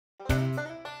Can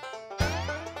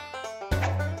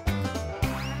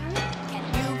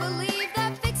you believe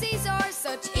that Fixies are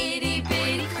such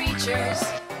itty-bitty creatures?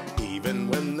 Even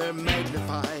when they're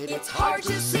magnified, It's hard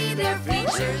to see their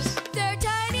features. They're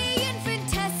tiny,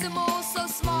 infinitesimal, so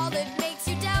small it makes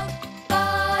you doubt.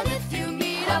 But if you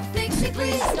meet a Fixie,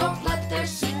 please don't let their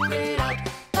secret out.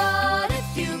 But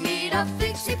if you meet a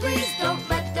Fixie, please don't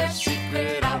let their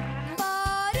secret out.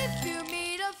 But if you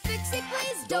meet a Fixie,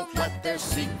 please don't let their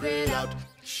secret out.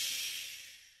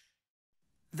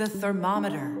 The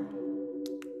thermometer.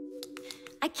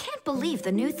 I can't believe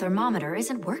the new thermometer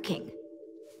isn't working.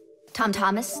 Tom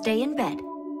Thomas, stay in bed.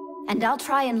 And I'll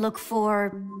try and look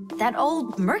for that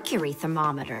old mercury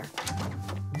thermometer.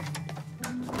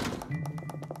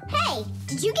 Hey,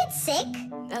 did you get sick?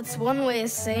 That's one way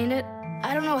of saying it.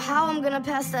 I don't know how I'm gonna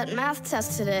pass that math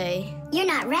test today. You're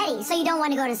not ready, so you don't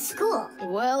want to go to school.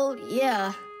 Well,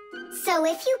 yeah. So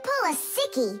if you pull a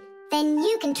sickie, then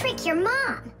you can trick your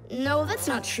mom. No, that's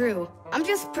not true. I'm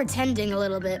just pretending a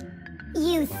little bit.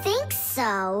 You think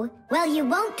so? Well, you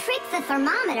won't trick the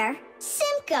thermometer.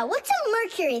 Simka, what's a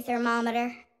mercury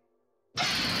thermometer?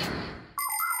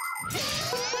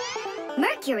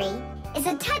 Mercury is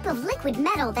a type of liquid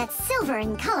metal that's silver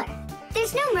in color.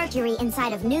 There's no mercury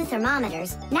inside of new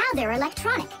thermometers. Now they're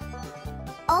electronic.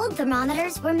 Old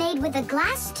thermometers were made with a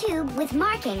glass tube with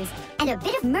markings and a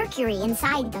bit of mercury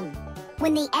inside them.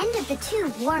 When the end of the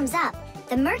tube warms up,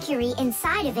 the mercury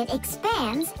inside of it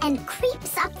expands and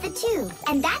creeps up the tube.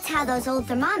 And that's how those old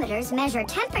thermometers measure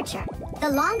temperature. The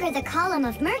longer the column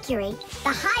of mercury,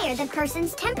 the higher the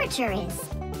person's temperature is.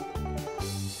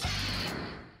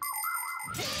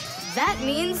 That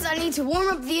means I need to warm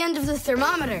up the end of the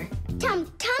thermometer.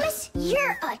 Thomas,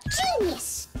 you're a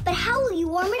genius. But how will you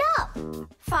warm it up?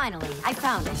 Finally, I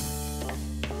found it.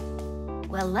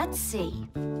 Well, let's see.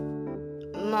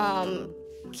 Mom,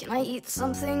 can I eat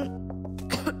something?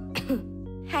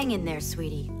 Hang in there,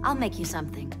 sweetie. I'll make you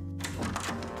something.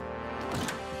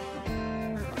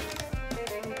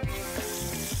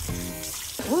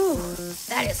 Ooh,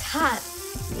 that is hot.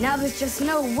 Now there's just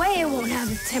no way it won't have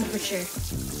a temperature.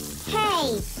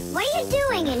 Hey, what are you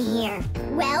doing in here?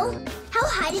 Well, how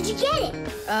high did you get it?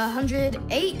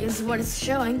 108 is what it's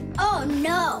showing. Oh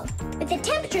no! With a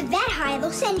temperature that high,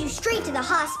 they'll send you straight to the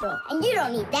hospital, and you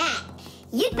don't need that.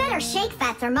 You'd better shake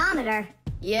that thermometer.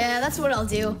 Yeah, that's what I'll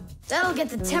do. That'll get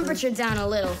the temperature down a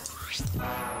little.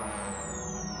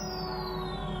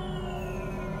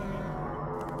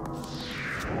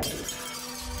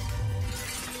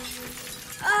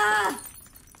 Ah!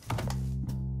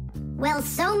 Well,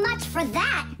 so much for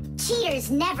that. Cheaters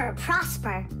never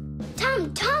prosper.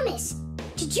 Thomas,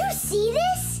 did you see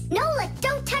this? Nolik,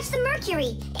 don't touch the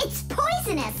mercury. It's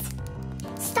poisonous.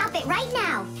 Stop it right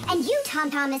now. And you,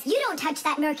 Thomas, you don't touch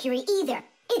that mercury either.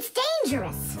 It's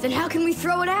dangerous. Then how can we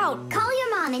throw it out? Call your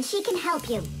mom and she can help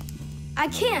you. I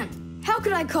can't. How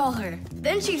could I call her?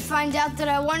 Then she'd find out that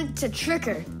I wanted to trick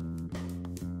her.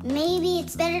 Maybe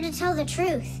it's better to tell the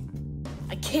truth.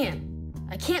 I can't.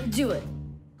 I can't do it.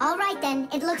 All right then,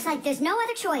 it looks like there's no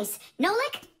other choice.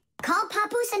 Nolik, call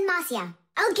Papoose and Masya.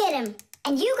 I'll get him.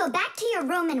 And you go back to your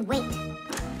room and wait.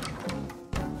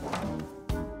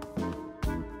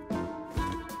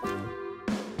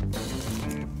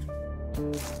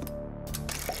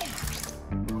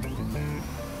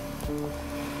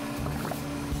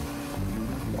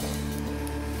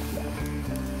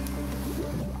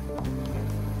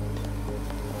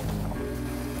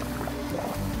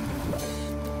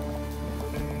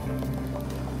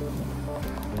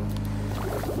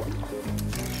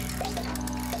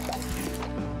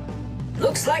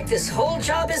 Looks like this whole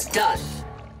job is done.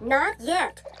 Not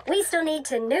yet. We still need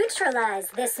to neutralize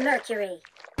this mercury.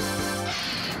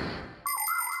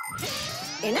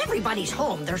 In everybody's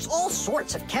home, there's all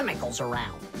sorts of chemicals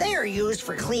around. They are used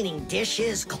for cleaning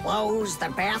dishes, clothes, the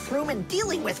bathroom, and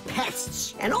dealing with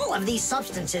pests. And all of these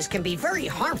substances can be very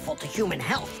harmful to human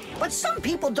health. But some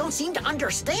people don't seem to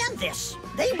understand this.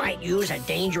 They might use a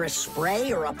dangerous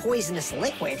spray or a poisonous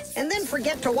liquid and then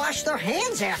forget to wash their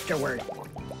hands afterward.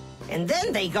 And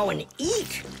then they go and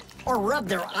eat or rub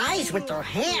their eyes with their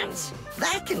hands.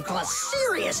 That can cause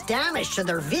serious damage to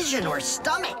their vision or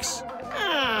stomachs.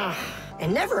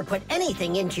 And never put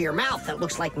anything into your mouth that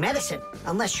looks like medicine,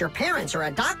 unless your parents or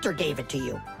a doctor gave it to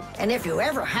you. And if you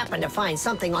ever happen to find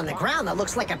something on the ground that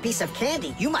looks like a piece of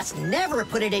candy, you must never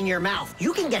put it in your mouth.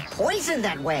 You can get poisoned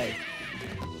that way.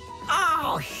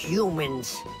 Oh,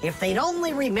 humans. If they'd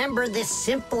only remember this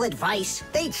simple advice,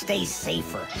 they'd stay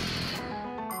safer.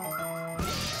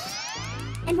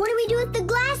 And what do we do with the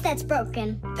glass that's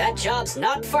broken? That job's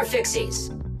not for Fixies.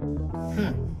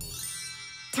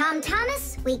 Tom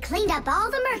Thomas, we cleaned up all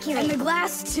the mercury. And the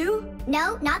glass, too?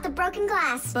 No, not the broken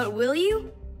glass. But will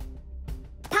you?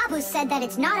 Papu said that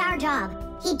it's not our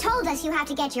job. He told us you have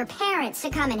to get your parents to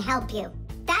come and help you.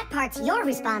 That part's your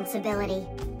responsibility.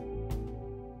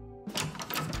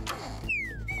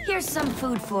 Here's some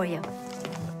food for you.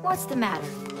 What's the matter?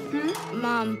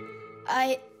 Mom,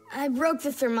 I broke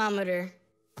the thermometer.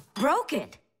 Broke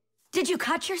it? Did you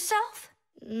cut yourself?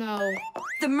 No,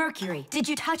 The mercury, did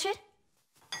you touch it?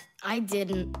 I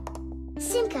didn't.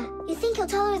 Simka, you think he'll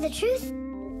tell her the truth?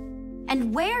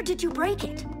 And where did you break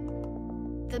it?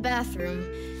 The bathroom.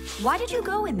 Why did you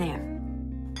go in there?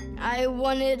 I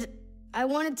wanted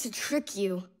to trick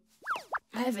you.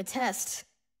 I have a test,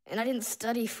 and I didn't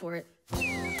study for it.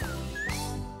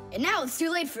 And now it's too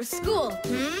late for school,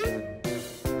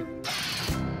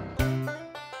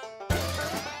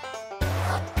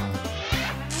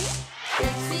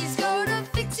 Fixies go to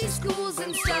Fixie schools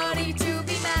and study to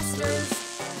be masters.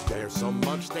 There's so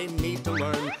much they need to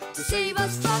learn To save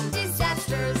us from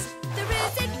disasters. There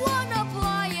isn't one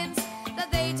appliance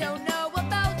that they don't know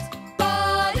about.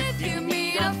 But if you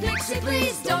meet a Fixie,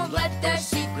 please don't let their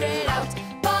secret out.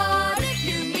 But if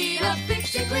you meet a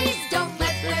Fixie, please don't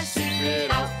let their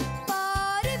secret out.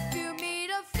 But if you meet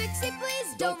a Fixie,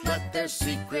 please don't let their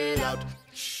secret out.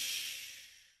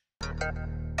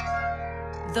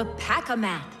 The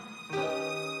Pack-A-Mat.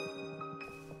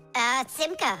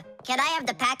 Simka, can I have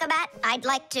the Pack-A-Mat? I'd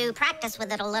like to practice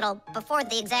with it a little before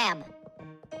the exam.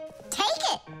 Take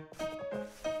it!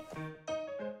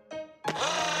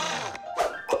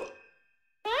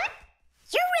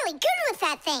 You're really good with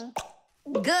that thing.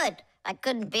 Good. I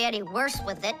couldn't be any worse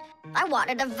with it. I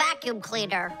wanted a vacuum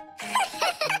cleaner.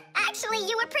 Actually,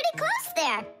 you were pretty close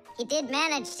there. You did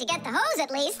manage to get the hose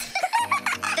at least.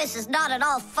 This is not at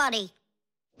all funny.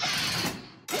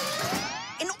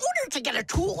 In order to get a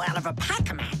tool out of a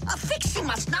Pack-A-Mat, a Fixie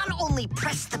must not only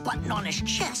press the button on his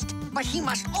chest, but he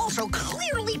must also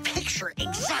clearly picture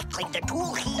exactly the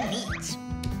tool he needs.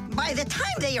 By the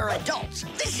time they are adults,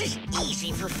 this is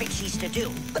easy for Fixies to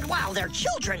do. But while they're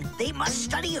children, they must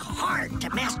study hard to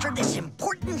master this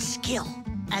important skill.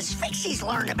 As Fixies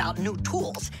learn about new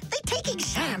tools, they take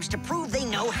exams to prove they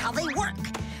know how they work.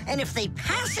 And if they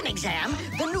pass an exam,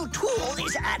 the new tool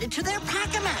is added to their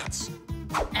Pack-A-Mats.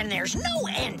 And there's no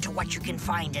end to what you can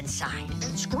find inside.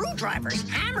 Screwdrivers,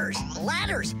 hammers,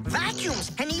 ladders,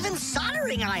 vacuums, and even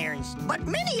soldering irons. But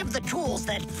many of the tools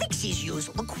that Fixies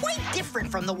use look quite different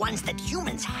from the ones that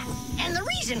humans have. And the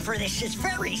reason for this is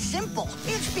very simple.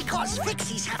 It's because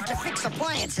Fixies have to fix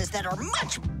appliances that are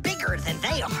much bigger than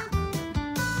they are.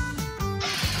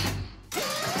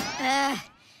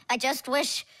 I just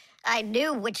wish I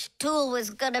knew which tool was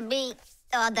gonna be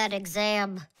on that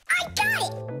exam. I got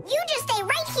it! You just stay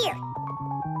right here.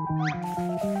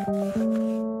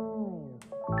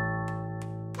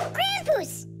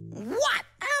 Grandpoos! What?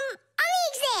 On the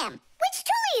exam, which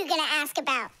tool are you gonna ask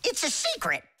about? It's a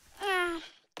secret.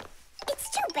 It's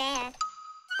too bad.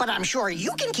 But I'm sure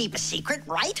you can keep a secret,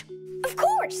 right? Of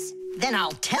course. Then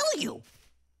I'll tell you.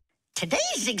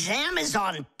 Today's exam is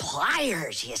on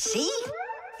pliers, you see?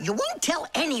 You won't tell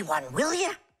anyone, will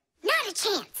you? Not a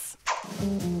chance.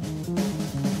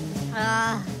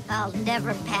 I'll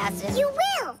never pass it. You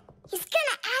will. He's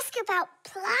gonna ask about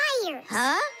pliers.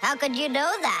 Huh? How could you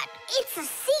know that? It's a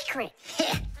secret.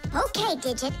 Okay,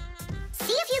 Digit.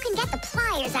 See if you can get the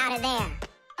pliers out of there.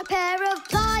 A pair of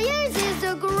pliers is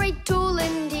a great tool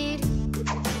indeed.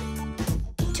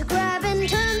 To grab and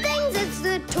turn things, it's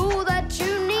the tool that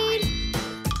you need.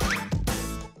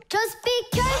 Just be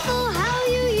careful how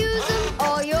you use them,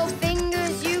 or your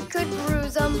fingers, you could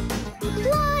bruise them.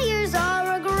 Pliers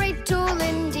are a great tool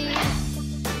indeed.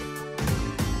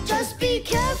 Just be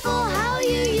careful how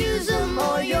you use them,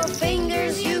 or your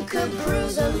fingers, you could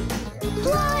bruise them.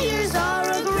 Pliers are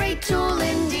a great tool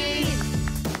indeed.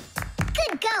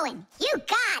 Good going. You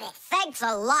got it. Thanks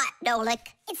a lot,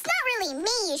 Nolik. It's not really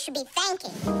me you should be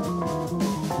thanking.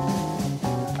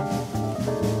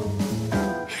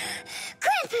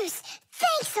 Grandpoos,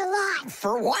 thanks a lot.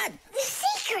 For what? The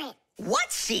secret.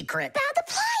 What secret? About the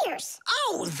pliers.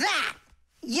 Oh, that.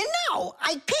 You know,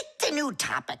 I picked a new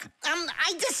topic.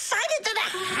 I decided that a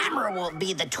hammer will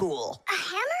be the tool. A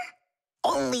hammer?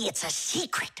 Only it's a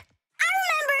secret. I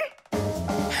remember.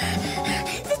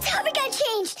 The topic got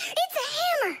changed. It's a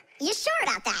hammer. You sure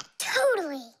about that?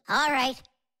 Totally. All right.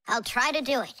 I'll try to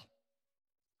do it.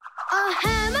 A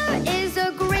hammer is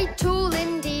a great tool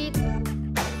indeed.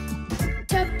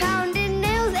 To pound in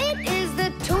nails, it is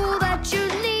the tool that you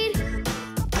need.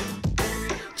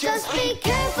 Just be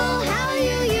careful how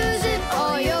you use it,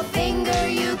 or your finger,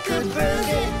 you could bruise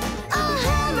it. A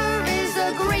hammer is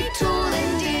a great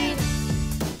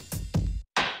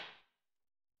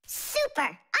over.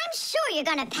 I'm sure you're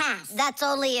gonna pass. That's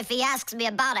only if he asks me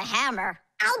about a hammer.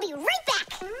 I'll be right back.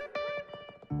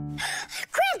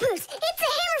 Krampus, it's a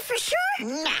hammer for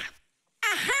sure? Nah.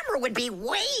 A hammer would be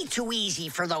way too easy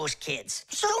for those kids.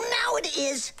 So now it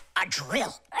is a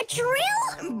drill. A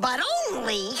drill? But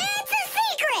only... It's a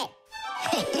secret!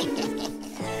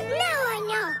 Now I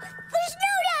know. There's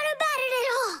no doubt about it at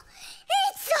all.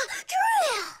 It's a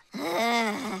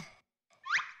drill!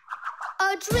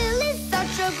 A drill is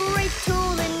such a great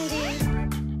tool indeed.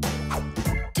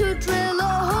 To drill a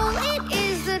hole, it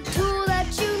is a tool that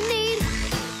you need.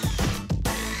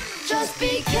 Just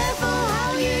be careful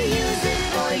how you use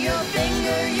it, or your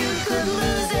finger you could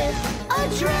lose it. A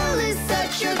drill is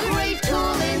such a great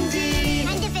tool indeed.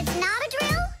 And if it's not a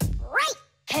drill, right!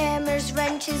 Hammers,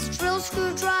 wrenches, drills,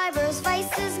 screwdrivers,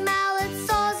 vices, mallets,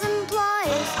 saws, and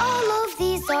pliers. All of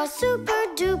these are super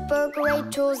duper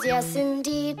great tools, yes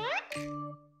indeed.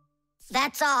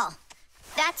 That's all.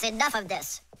 That's enough of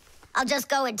this. I'll just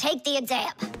go and take the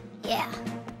exam. Yeah.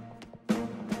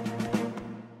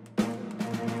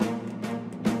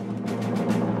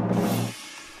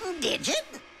 Digit,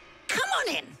 come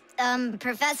on in.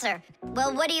 Professor,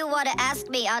 well, what do you want to ask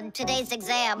me on today's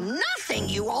exam? Nothing,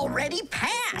 you already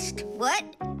passed. What?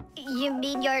 You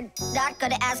mean you're not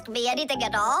going to ask me anything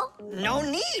at all? No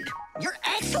need. You're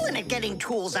excellent at getting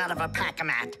tools out of a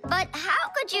pack-a-mat. But how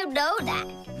could you know that?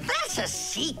 That's a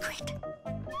secret.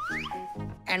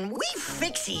 And we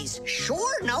Fixies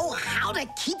sure know how to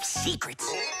keep secrets.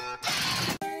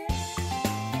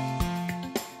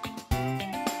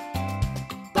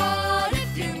 But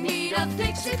if you meet a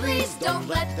Fixie, please don't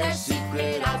let their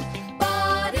secret out.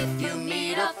 But if you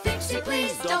meet a Fixie,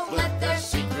 please don't let their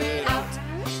secret out.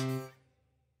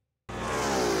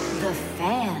 The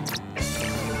fan.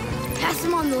 Pass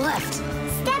him on the left.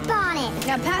 Step on it!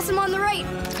 Now pass him on the right.